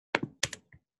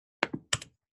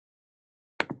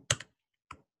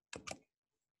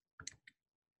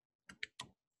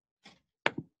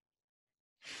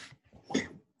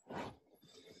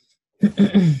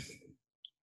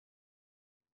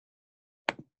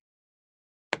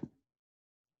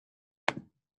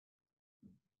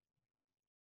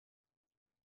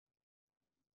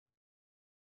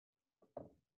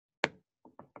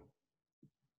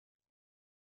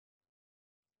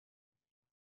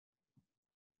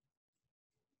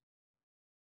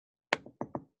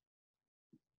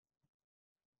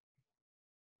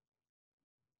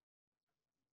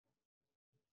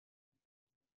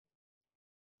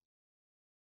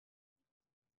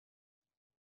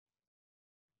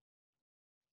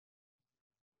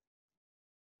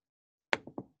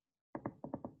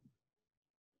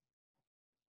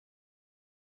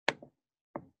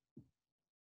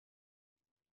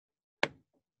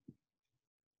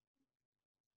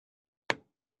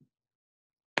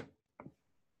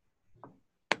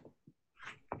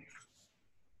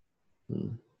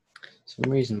 For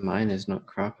some reason mine is not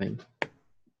cropping.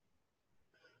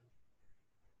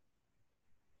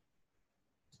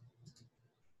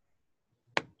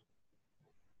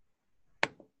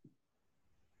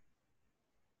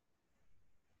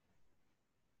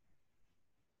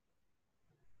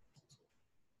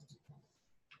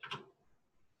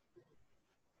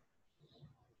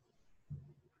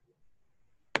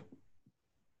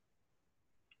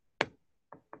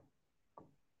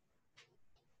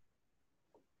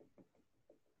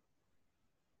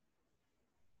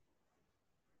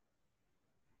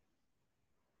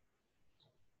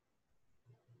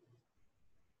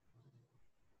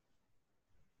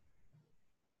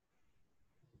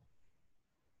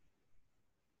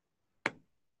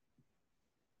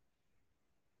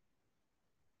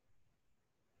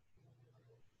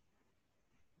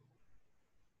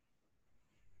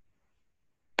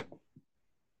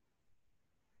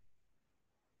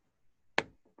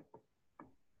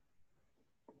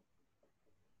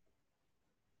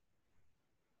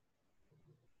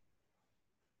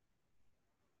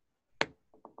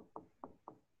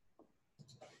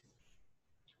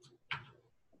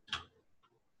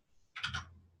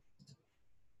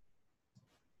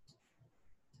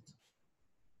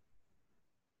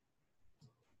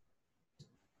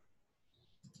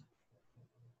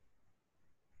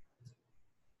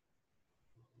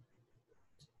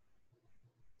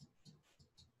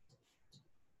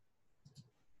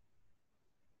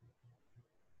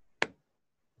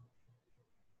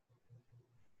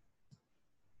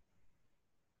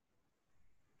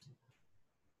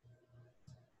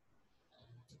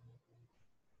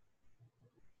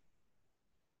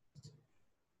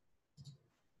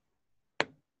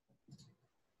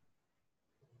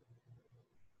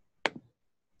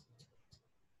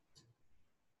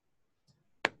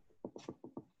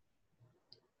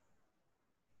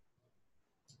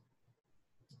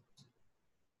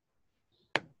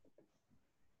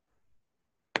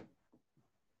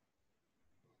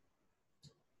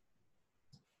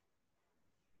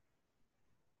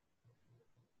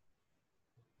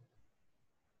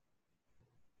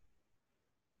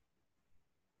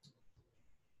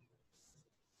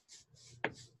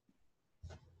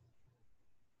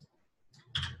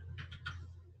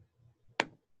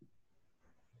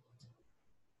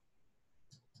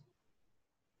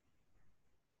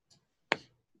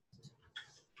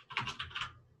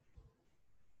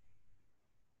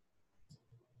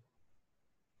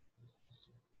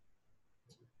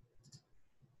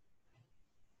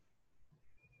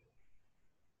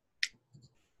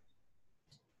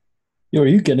 Yo, are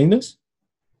you getting this?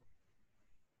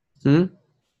 Hmm?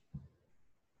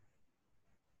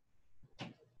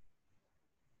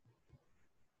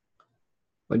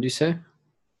 What'd you say?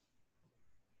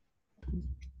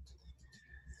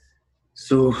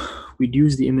 So we'd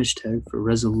use the image tag for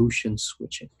resolution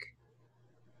switching.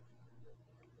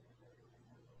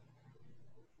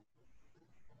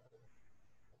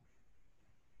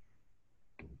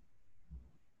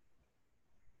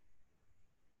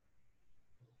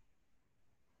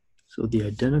 So the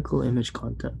identical image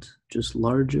content, just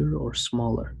larger or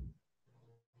smaller.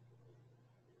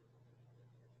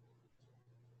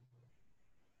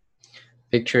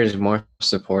 Picture is more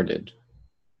supported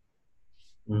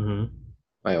Mm-hmm.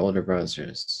 by older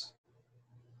browsers.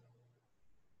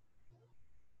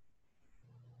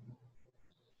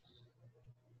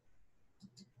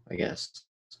 I guess.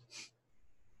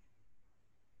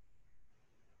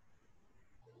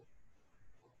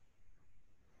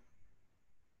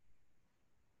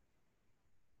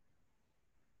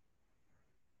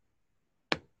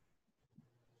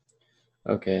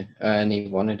 Okay, and he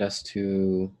wanted us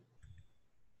to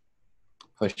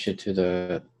push it to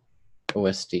the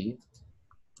OSD.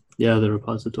 Yeah, the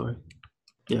repository.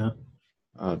 Yeah.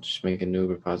 I'll just make a new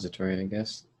repository, I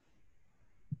guess.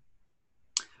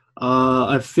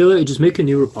 I feel like just make a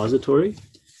new repository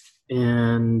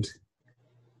and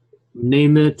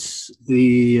name it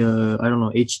the I don't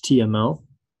know, HTML.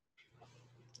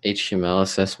 HTML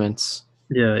assessments.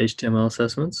 Yeah, HTML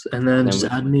assessments, and then Then just we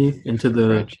add me into the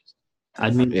branches.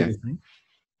 Yeah. thing,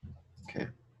 Okay.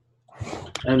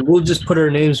 and we'll just put our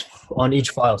names on each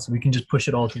file, so we can just push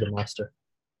it all to the master.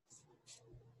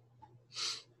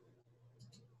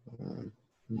 Um,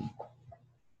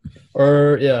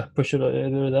 Or yeah, push it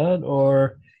either that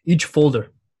or each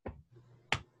folder.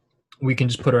 We can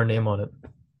just put our name on it,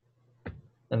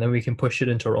 and then we can push it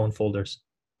into our own folders.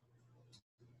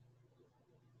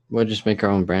 we'll just make our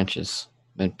own branches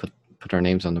and put our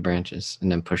names on the branches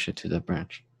and then push it to the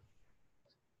branch.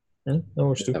 Yeah, that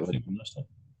works too. That would,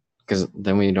 because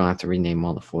then we don't have to rename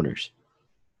all the folders.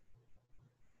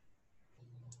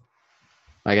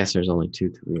 I guess there's only two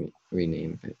to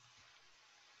rename it.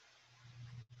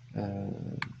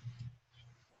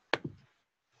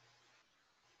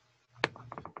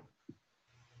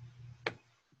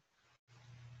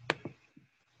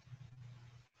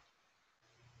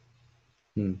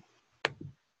 Hmm.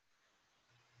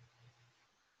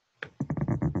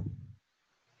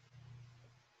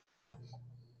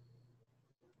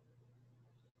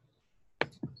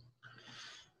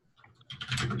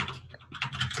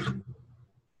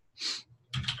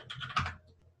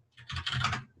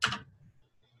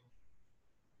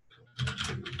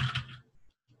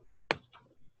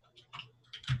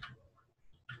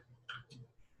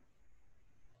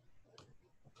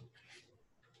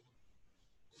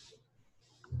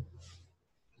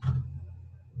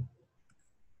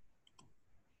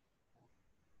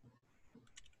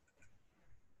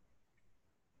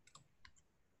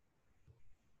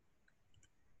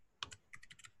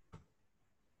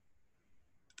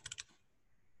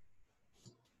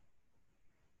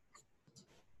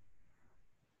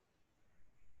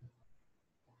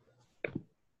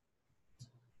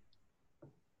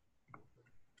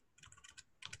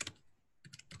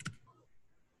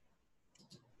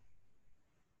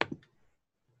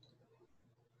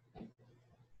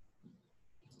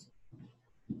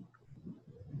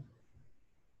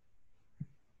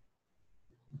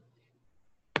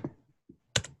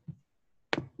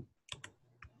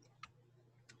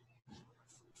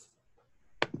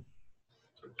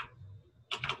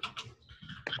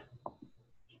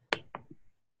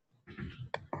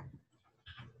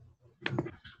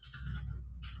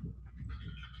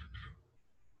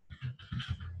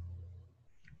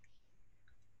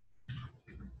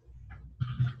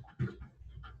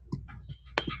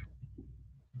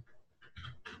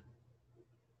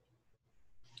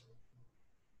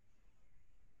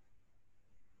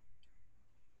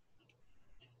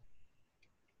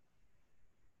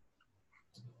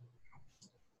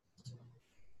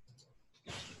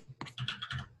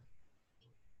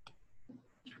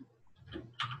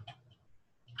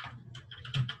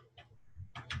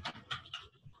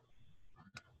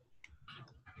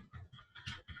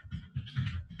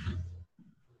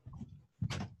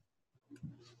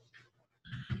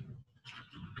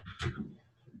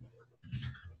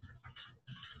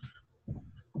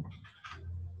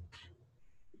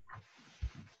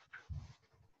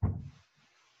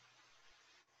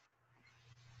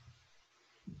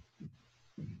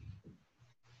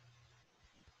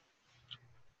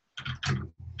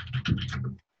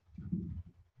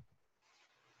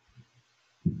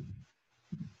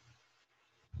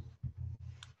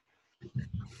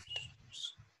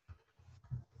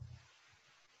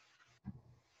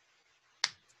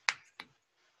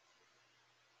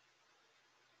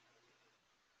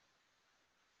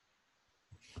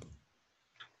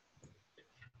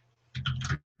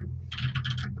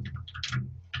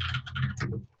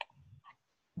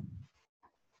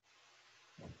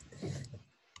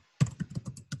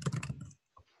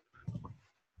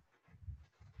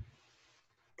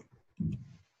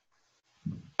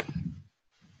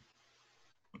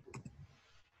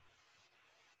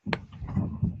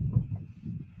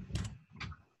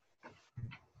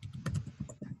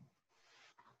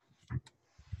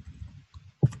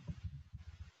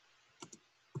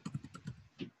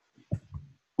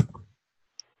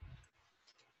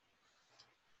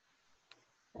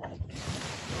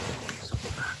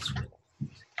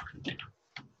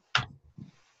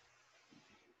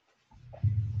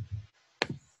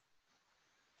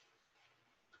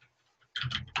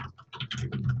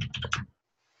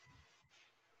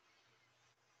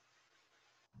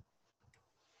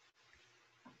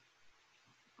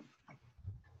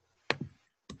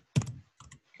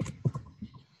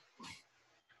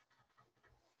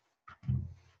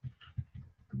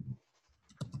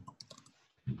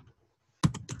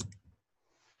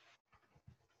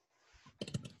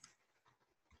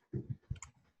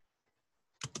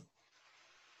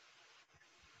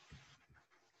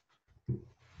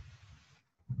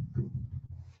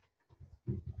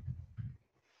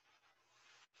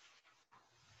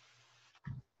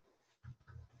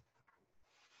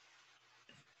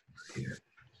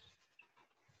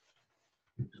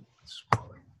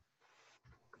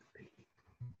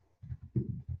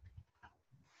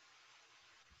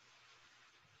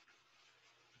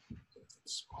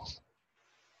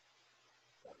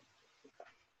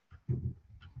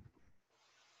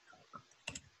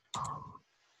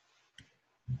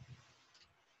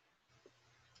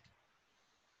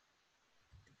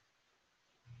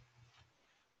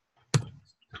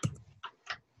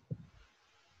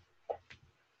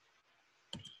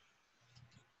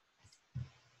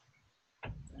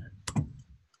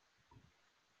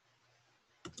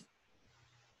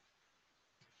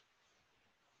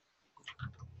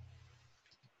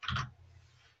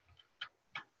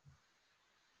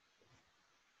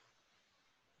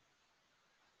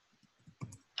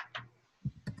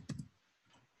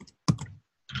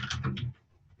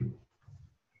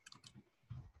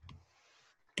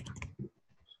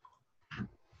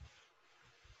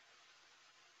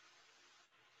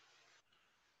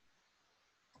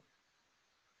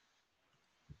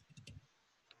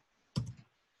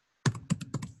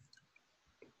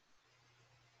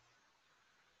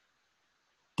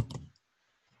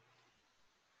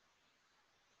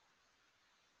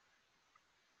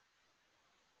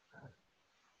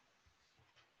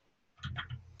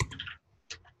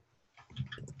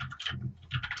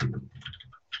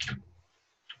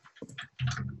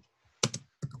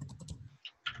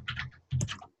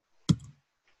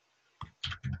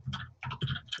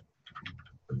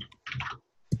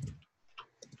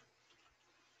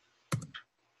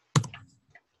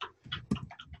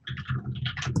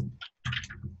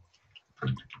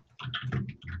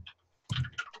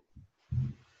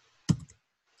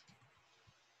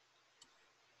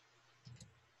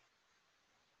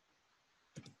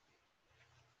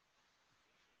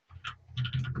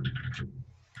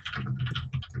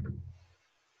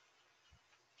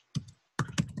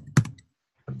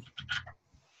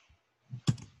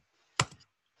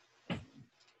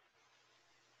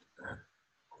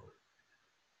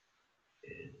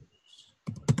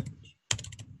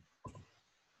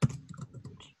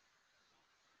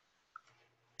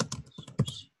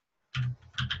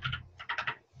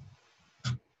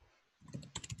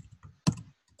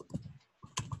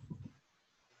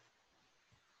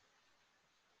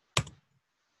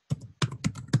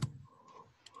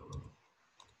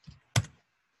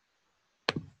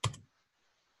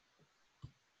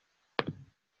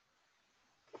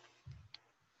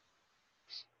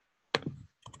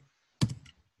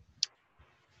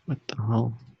 What the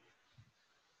hell?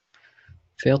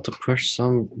 Failed to push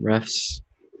some refs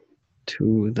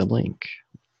to the link.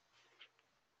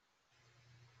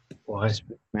 Why?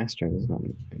 Master does not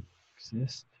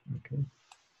exist. Okay.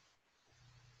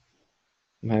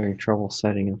 I'm having trouble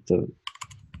setting up the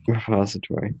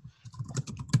repository.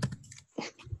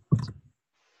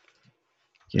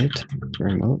 Git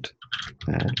remote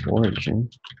add origin.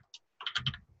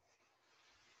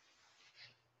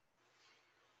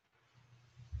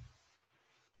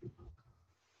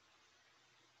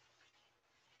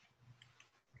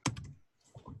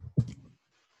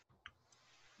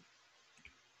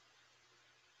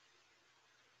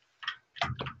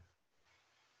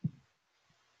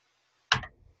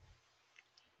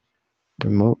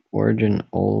 Remote origin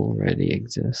already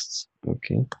exists.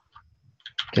 Okay.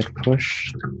 Get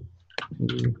push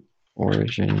to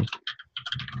origin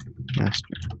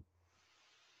master.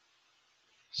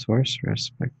 Source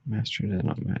respect master did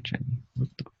not match any. What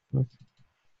the fuck?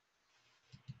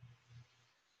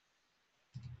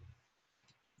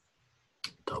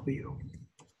 W.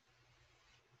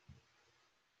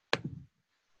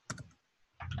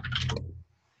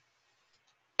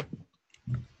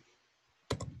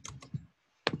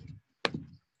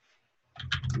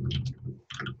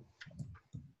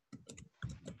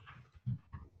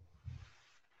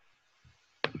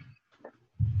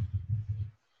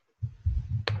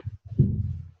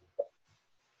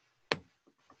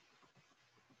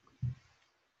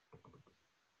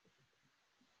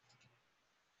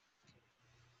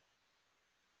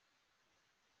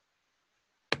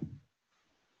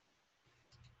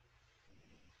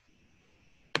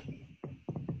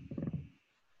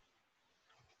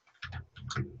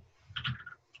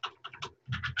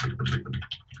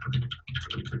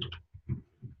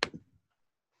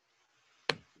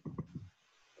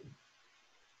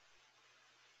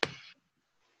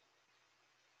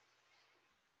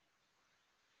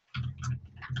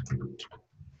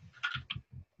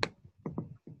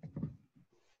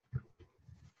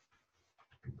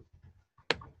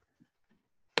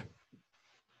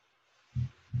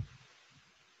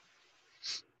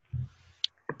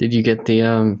 Did you get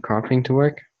the cropping to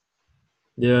work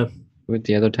Yeah, with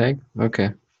the other tag?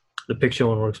 Okay. the picture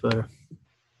one works better.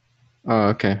 Oh,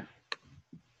 okay.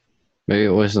 Maybe it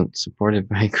wasn't supported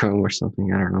by Chrome or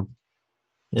something. I don't know.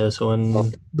 Yeah, so when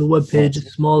Oh, the web page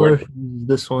is smaller, support. use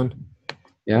this one. When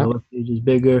Yeah. the web page is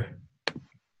bigger,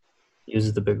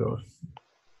 use the bigger one.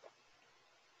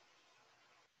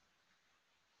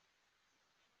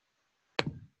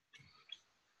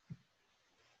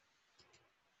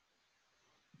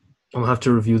 I'm gonna have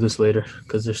to review this later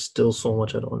because there's still so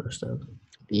much I don't understand.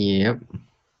 Yep.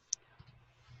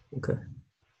 Okay.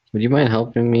 Would you mind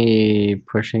helping me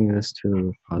pushing this to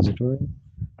the repository?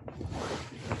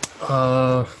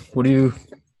 What do you?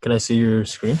 Can I see your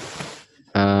screen?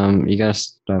 You gotta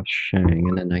stop sharing,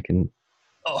 and then I can.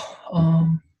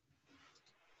 Oh,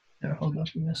 there. Hold on,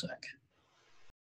 give me a sec.